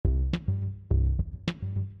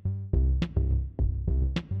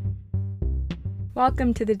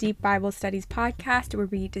Welcome to the Deep Bible Studies podcast, where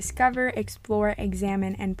we discover, explore,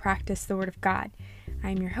 examine, and practice the Word of God.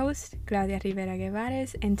 I'm your host, Claudia Rivera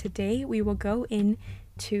Guevares, and today we will go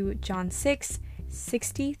into John 6,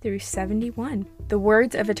 60 through 71, the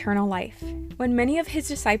words of eternal life. When many of his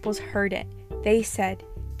disciples heard it, they said,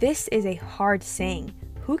 "This is a hard saying.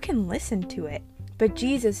 Who can listen to it?" But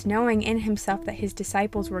Jesus, knowing in himself that his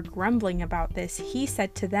disciples were grumbling about this, he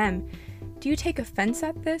said to them, "Do you take offense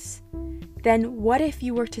at this? Then what if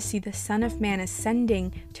you were to see the Son of Man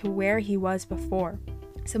ascending to where he was before?"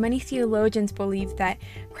 So many theologians believe that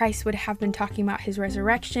Christ would have been talking about his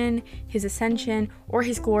resurrection, his ascension, or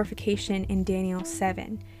his glorification in Daniel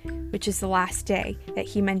 7, which is the last day that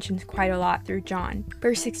he mentions quite a lot through John.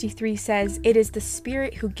 Verse 63 says, "It is the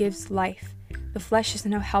Spirit who gives life. The flesh is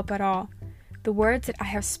no help at all. The words that I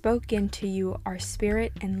have spoken to you are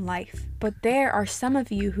spirit and life. But there are some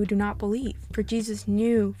of you who do not believe." For Jesus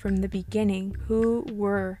knew from the beginning who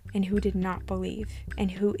were and who did not believe,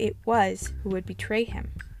 and who it was who would betray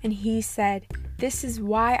him. And he said, "This is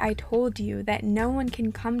why I told you that no one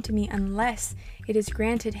can come to me unless it is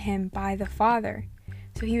granted him by the Father."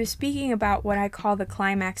 So he was speaking about what I call the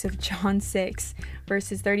climax of John 6,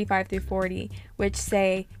 verses 35 through 40, which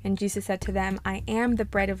say, "And Jesus said to them, I am the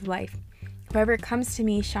bread of life. Whoever comes to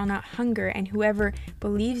me shall not hunger, and whoever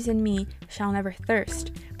believes in me shall never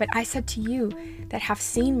thirst. But I said to you that have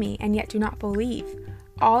seen me and yet do not believe.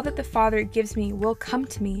 All that the Father gives me will come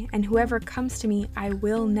to me, and whoever comes to me I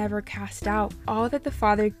will never cast out. All that the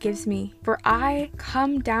Father gives me, for I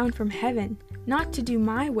come down from heaven, not to do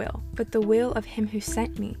my will, but the will of him who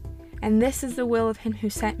sent me. And this is the will of him who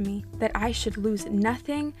sent me, that I should lose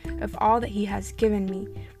nothing of all that he has given me,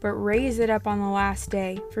 but raise it up on the last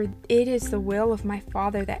day. For it is the will of my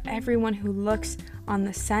Father that everyone who looks on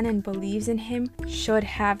the Son and believes in him should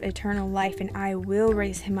have eternal life, and I will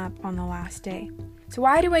raise him up on the last day." So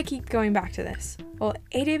why do I keep going back to this? Well,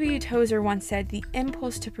 A.W. Tozer once said, "The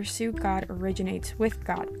impulse to pursue God originates with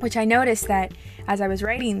God," which I noticed that as I was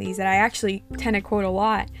writing these, that I actually tend to quote a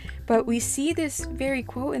lot. But we see this very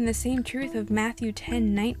quote in the same truth of Matthew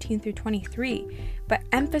 10, 19 through 23, but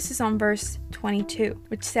emphasis on verse 22,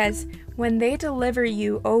 which says, "When they deliver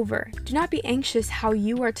you over, do not be anxious how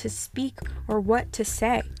you are to speak or what to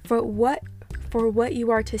say, for what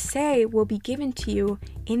you are to say will be given to you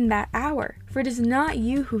in that hour. For it is not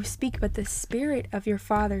you who speak, but the Spirit of your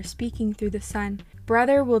Father speaking through the Son.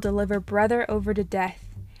 Brother will deliver brother over to death,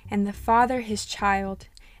 and the father his child.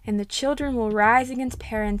 And the children will rise against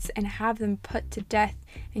parents and have them put to death,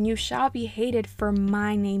 and you shall be hated for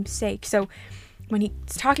my name's sake." So when he's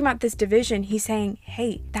talking about this division, he's saying,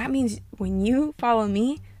 hey, that means when you follow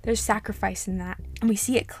me, there's sacrifice in that. And we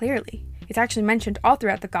see it clearly. It's actually mentioned all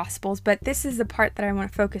throughout the Gospels, but this is the part that I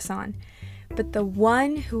want to focus on. "But the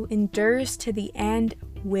one who endures to the end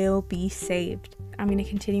will be saved." I'm going to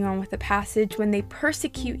continue on with the passage. "When they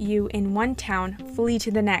persecute you in one town, flee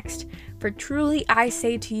to the next. For truly I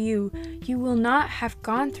say to you, you will not have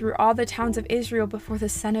gone through all the towns of Israel before the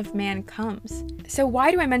Son of Man comes." So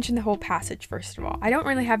why do I mention the whole passage, first of all? I don't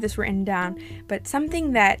really have this written down, but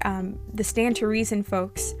something that the Stand to Reason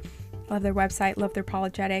folks, love their website, love their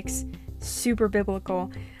apologetics, super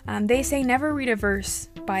biblical. They say never read a verse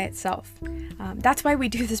by itself. That's why we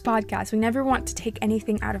do this podcast. We never want to take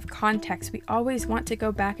anything out of context. We always want to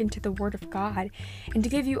go back into the Word of God and to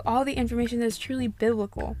give you all the information that is truly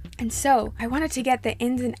biblical. And so I wanted to get the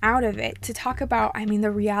ins and out of it to talk about,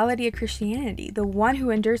 the reality of Christianity. The one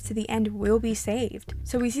who endures to the end will be saved.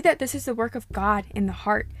 So we see that this is the work of God in the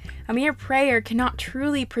heart. A mere prayer cannot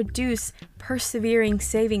truly produce persevering,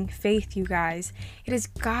 saving faith, you guys. It is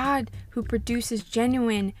God who produces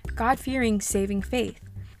genuine, God-fearing, saving faith.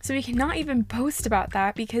 So we cannot even boast about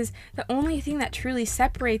that, because the only thing that truly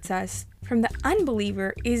separates us from the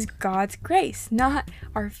unbeliever is God's grace, not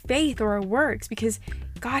our faith or our works, because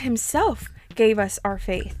God himself gave us our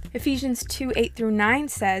faith. Ephesians 2, 8 through 9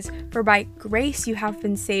 says, "For by grace you have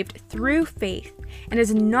been saved through faith, and it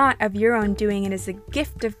is not of your own doing, it is a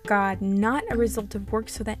gift of God, not a result of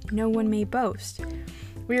works, so that no one may boast."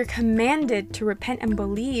 We are commanded to repent and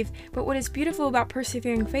believe, but what is beautiful about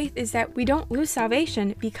persevering faith is that we don't lose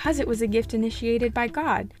salvation because it was a gift initiated by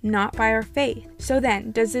God, not by our faith. So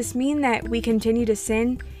then, does this mean that we continue to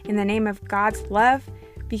sin in the name of God's love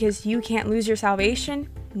because you can't lose your salvation?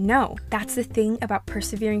 No, that's the thing about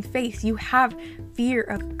persevering faith. You have fear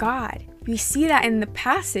of God. We see that in the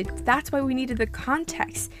passage. That's why we needed the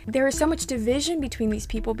context. There is so much division between these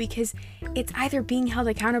people because it's either being held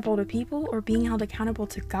accountable to people or being held accountable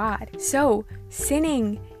to God. So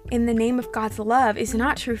sinning in the name of God's love is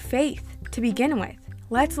not true faith to begin with.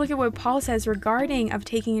 let's look at what Paul says regarding of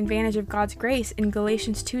taking advantage of God's grace in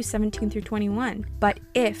Galatians 2:17-21. But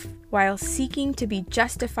if, while seeking to be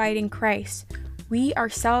justified in Christ, we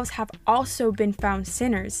ourselves have also been found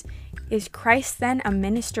sinners, is Christ then a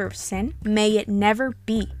minister of sin? May it never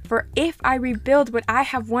be. For if I rebuild what I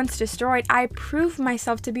have once destroyed, I prove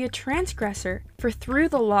myself to be a transgressor. For through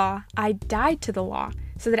the law I died to the law,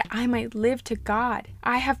 so that I might live to God.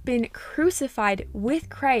 I have been crucified with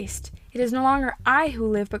Christ. It is no longer I who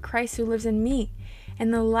live, but Christ who lives in me.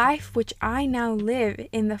 And the life which I now live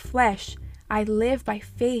in the flesh, I live by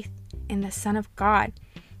faith in the Son of God,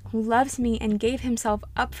 who loves me and gave himself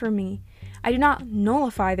up for me. I do not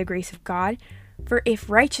nullify the grace of God, for if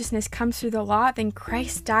righteousness comes through the law, then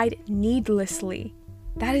Christ died needlessly.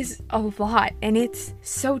 That is a lot, and it's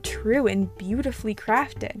so true and beautifully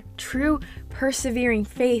crafted. True persevering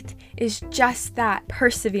faith is just that,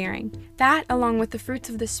 persevering. That, along with the fruits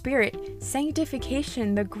of the Spirit,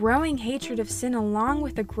 sanctification, the growing hatred of sin, along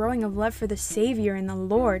with the growing of love for the Savior and the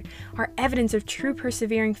Lord, are evidence of true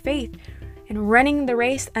persevering faith and running the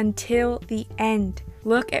race until the end.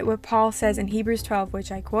 Look at what Paul says in Hebrews 12,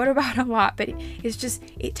 which I quote about a lot, but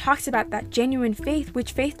it talks about that genuine faith,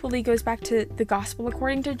 which faithfully goes back to the gospel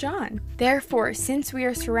according to John. Therefore, since we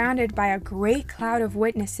are surrounded by a great cloud of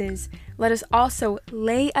witnesses, let us also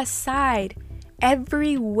lay aside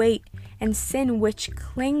every weight and sin which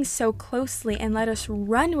clings so closely, and let us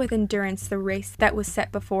run with endurance the race that was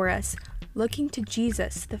set before us, looking to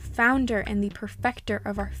Jesus, the founder and the perfecter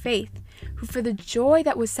of our faith, who for the joy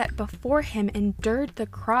that was set before him endured the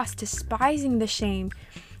cross, despising the shame,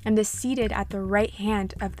 and is seated at the right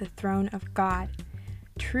hand of the throne of God.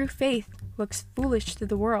 True faith looks foolish to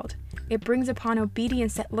the world. It brings upon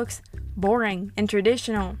obedience that looks boring and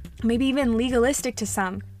traditional, maybe even legalistic to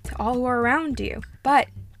some, to all who are around you. But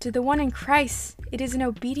to the one in Christ, it is an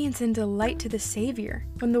obedience and delight to the Savior.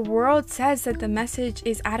 When the world says that the message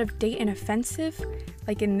is out of date and offensive,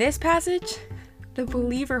 like in this passage, the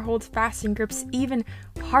believer holds fast and grips even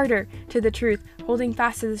harder to the truth, holding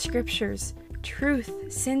fast to the scriptures.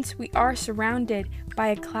 Truth, since we are surrounded by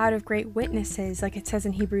a cloud of great witnesses, like it says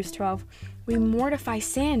in Hebrews 12, we mortify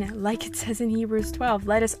sin, like it says in Hebrews 12.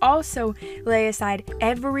 Let us also lay aside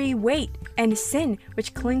every weight and sin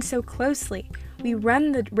which clings so closely. We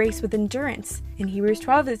run the race with endurance. In Hebrews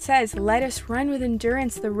 12 it says, let us run with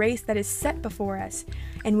endurance the race that is set before us.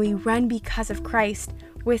 And we run because of Christ,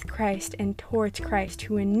 with Christ, and towards Christ,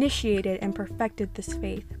 who initiated and perfected this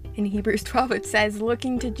faith. In Hebrews 12 it says,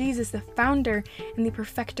 looking to Jesus, the founder and the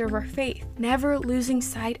perfecter of our faith, never losing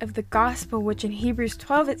sight of the gospel, which in Hebrews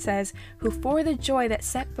 12 it says, who for the joy that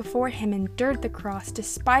set before him endured the cross,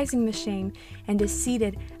 despising the shame, and is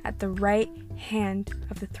seated at the right hand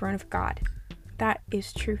of the throne of God. That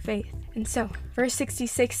is true faith. And so, verse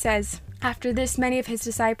 66 says, after this, many of his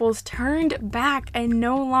disciples turned back and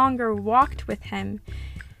no longer walked with him.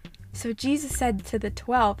 So Jesus said to the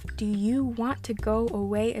 12, do you want to go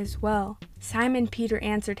away as well? Simon Peter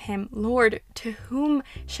answered him, Lord, to whom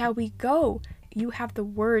shall we go? You have the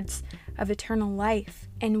words of eternal life,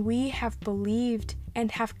 and we have believed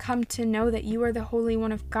and have come to know that you are the Holy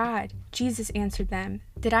One of God. Jesus answered them,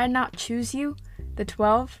 did I not choose you, the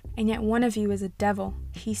 12, and yet one of you is a devil?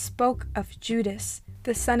 He spoke of Judas,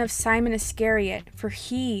 the son of Simon Iscariot, for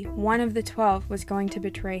he, one of the 12, was going to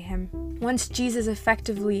betray him. Once Jesus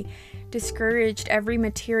effectively discouraged every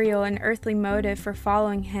material and earthly motive for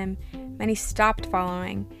following him, many stopped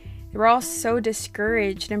following. They were all so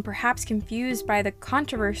discouraged and perhaps confused by the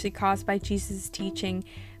controversy caused by Jesus' teaching.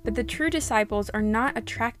 But the true disciples are not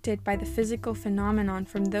attracted by the physical phenomenon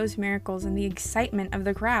from those miracles and the excitement of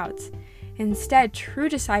the crowds. Instead, true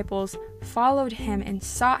disciples followed him and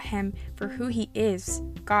sought him for who he is,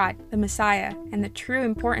 God, the Messiah, and the true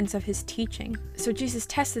importance of his teaching. So Jesus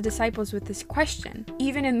tests the disciples with this question.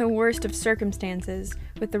 Even in the worst of circumstances,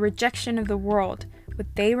 with the rejection of the world,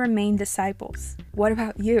 would they remain disciples? What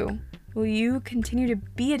about you? Will you continue to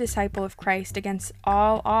be a disciple of Christ against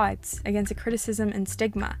all odds, against the criticism and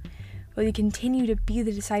stigma? Will you continue to be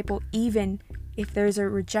the disciple even if there's a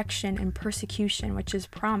rejection and persecution which is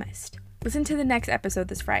promised? Listen to the next episode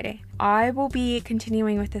this Friday. I will be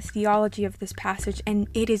continuing with the theology of this passage, and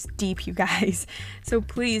it is deep, you guys. So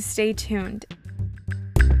please stay tuned.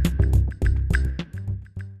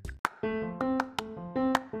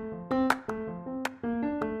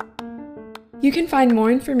 You can find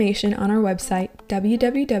more information on our website,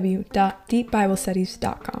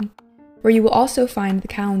 www.deepbiblestudies.com, where you will also find the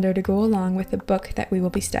calendar to go along with the book that we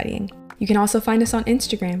will be studying. You can also find us on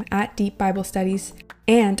Instagram at Deep Bible Studies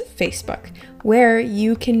and Facebook, where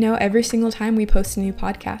you can know every single time we post a new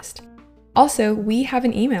podcast. Also, we have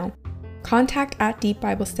an email.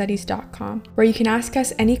 contact@deepbiblestudies.com, where you can ask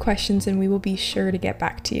us any questions and we will be sure to get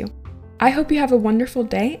back to you. I hope you have a wonderful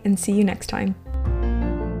day and see you next time.